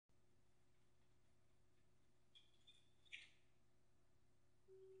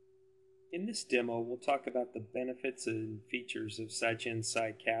In this demo, we'll talk about the benefits and features of CPA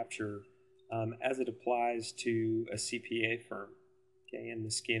PSI capture as it applies to a CPA firm, okay, and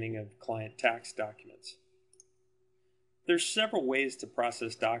the scanning of client tax documents. There's several ways to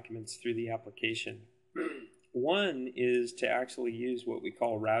process documents through the application. One is to actually use what we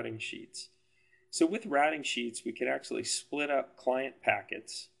call routing sheets. So with routing sheets, we can actually split up client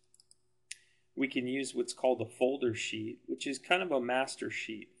packets. We can use what's called a folder sheet, which is kind of a master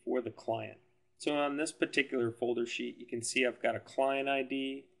sheet for the client. So on this particular folder sheet, you can see I've got a client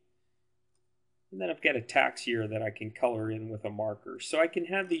ID, and then I've got a tax year that I can color in with a marker. So I can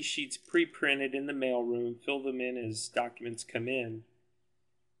have these sheets pre-printed in the mailroom, fill them in as documents come in.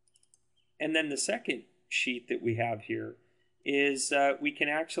 And then the second sheet that we have here is we can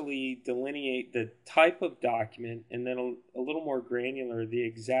actually delineate the type of document and then a little more granular the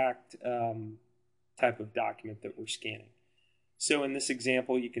exact type of document that we're scanning. So in this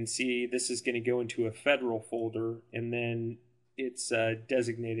example, you can see this is going to go into a federal folder, and then it's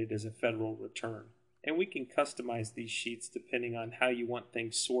designated as a federal return. And we can customize these sheets depending on how you want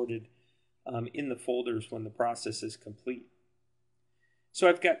things sorted in the folders when the process is complete. So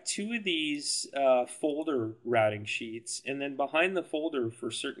I've got two of these folder routing sheets, and then behind the folder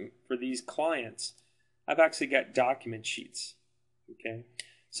for these clients, I've actually got document sheets. Okay,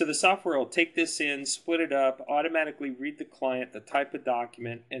 so the software will take this in, split it up, automatically read the client, the type of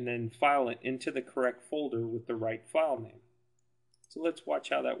document, and then file it into the correct folder with the right file name. So let's watch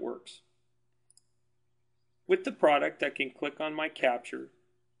how that works. With the product, I can click on my capture,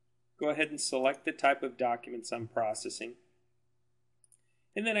 go ahead and select the type of documents I'm processing.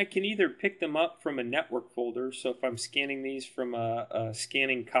 And then I can either pick them up from a network folder, so if I'm scanning these from a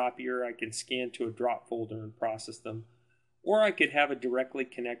scanning copier, I can scan to a drop folder and process them. Or I could have a directly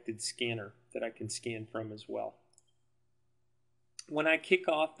connected scanner that I can scan from as well. When I kick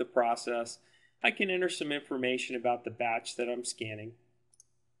off the process, I can enter some information about the batch that I'm scanning.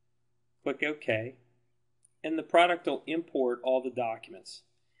 Click OK, and the product will import all the documents.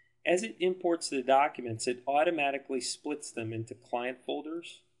 As it imports the documents, it automatically splits them into client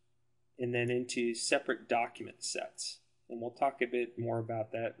folders and then into separate document sets. And we'll talk a bit more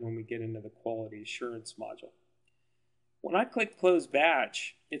about that when we get into the quality assurance module. When I click Close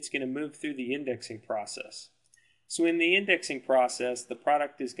Batch, it's going to move through the indexing process. So in the indexing process, the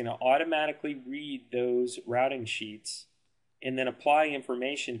product is going to automatically read those routing sheets and then apply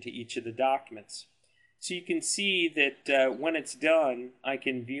information to each of the documents. So you can see that when it's done, I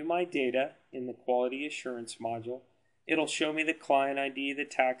can view my data in the quality assurance module. It'll show me the client ID, the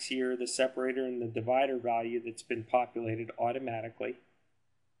tax year, the separator, and the divider value that's been populated automatically.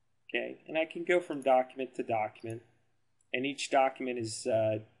 Okay, and I can go from document to document, and each document is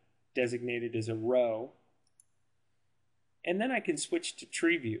designated as a row. And then I can switch to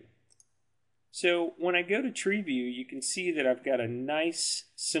Tree View. So when I go to Tree View, you can see that I've got a nice,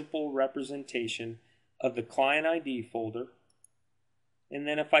 simple representation of the client ID folder. And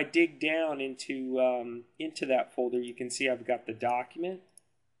then if I dig down into that folder, you can see I've got the document,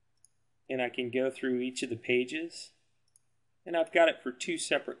 and I can go through each of the pages, and I've got it for two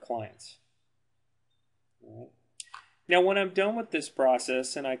separate clients. All right. Now when I'm done with this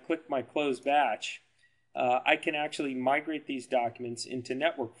process and I click my Close Batch, I can actually migrate these documents into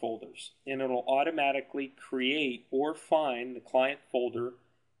network folders, and it'll automatically create or find the client folder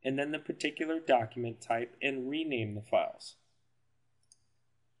and then the particular document type and rename the files.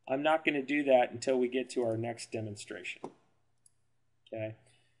 I'm not going to do that until we get to our next demonstration. Okay,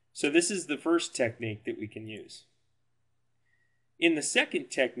 so this is the first technique that we can use. In the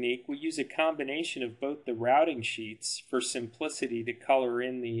second technique, we use a combination of both the routing sheets for simplicity to color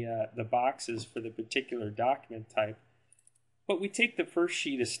in the boxes for the particular document type, but we take the first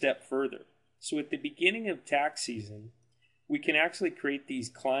sheet a step further. So at the beginning of tax season, we can actually create these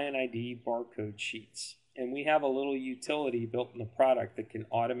client ID barcode sheets. And we have a little utility built in the product that can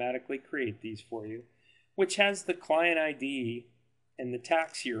automatically create these for you, which has the client ID and the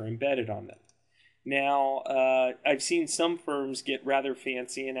tax year embedded on them. Now, I've seen some firms get rather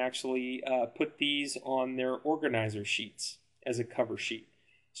fancy and actually put these on their organizer sheets as a cover sheet.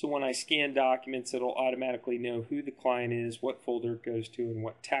 So when I scan documents, it'll automatically know who the client is, what folder it goes to, and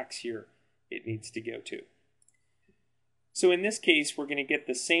what tax year it needs to go to. So in this case, we're going to get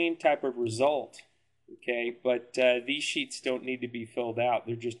the same type of result, okay, but these sheets don't need to be filled out.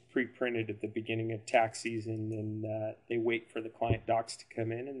 They're just pre-printed at the beginning of tax season, and they wait for the client docs to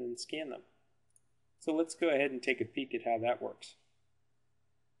come in and then scan them. So let's go ahead and take a peek at how that works.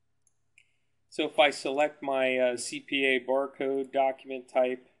 So if I select my CPA barcode document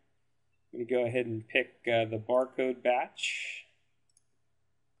type, I'm going to go ahead and pick the barcode batch.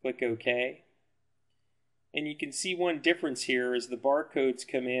 Click OK. And you can see one difference here. As the barcodes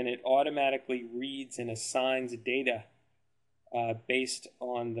come in, it automatically reads and assigns data based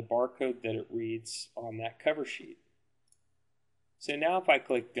on the barcode that it reads on that cover sheet. So now if I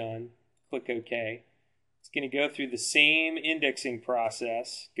click Done, click OK, it's going to go through the same indexing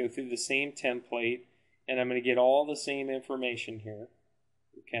process, go through the same template, and I'm going to get all the same information here.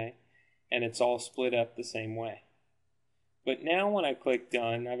 Okay, and it's all split up the same way. But now when I click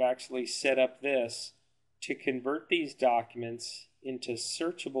Done, I've actually set up this to convert these documents into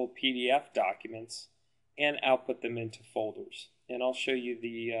searchable PDF documents and output them into folders. And I'll show you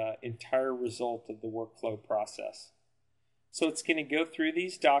the entire result of the workflow process. So it's going to go through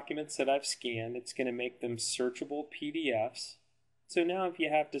these documents that I've scanned. It's going to make them searchable PDFs. So now if you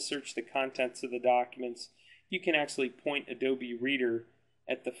have to search the contents of the documents, you can actually point Adobe Reader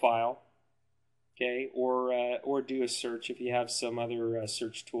at the file, okay, or do a search if you have some other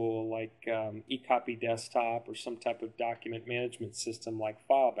search tool like eCopy Desktop or some type of document management system like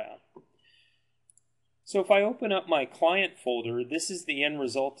FileBound. So if I open up my client folder, this is the end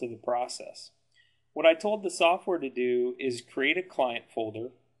result of the process. What I told the software to do is create a client folder,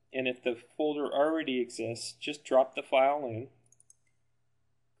 and if the folder already exists, just drop the file in.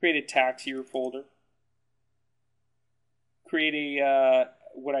 Create a tax year folder. Create a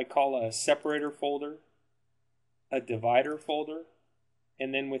what I call a separator folder, a divider folder,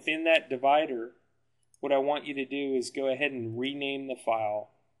 and then within that divider, what I want you to do is go ahead and rename the file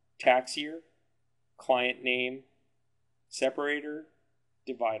tax year, client name, separator,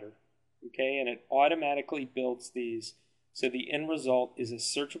 divider. Okay, and it automatically builds these, so the end result is a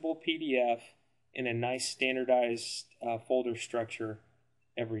searchable PDF in a nice standardized folder structure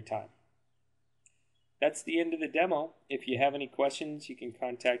every time. That's the end of the demo. If you have any questions, you can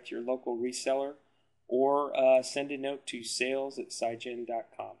contact your local reseller or send a note to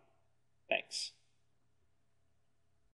sales@PSIGEN.com.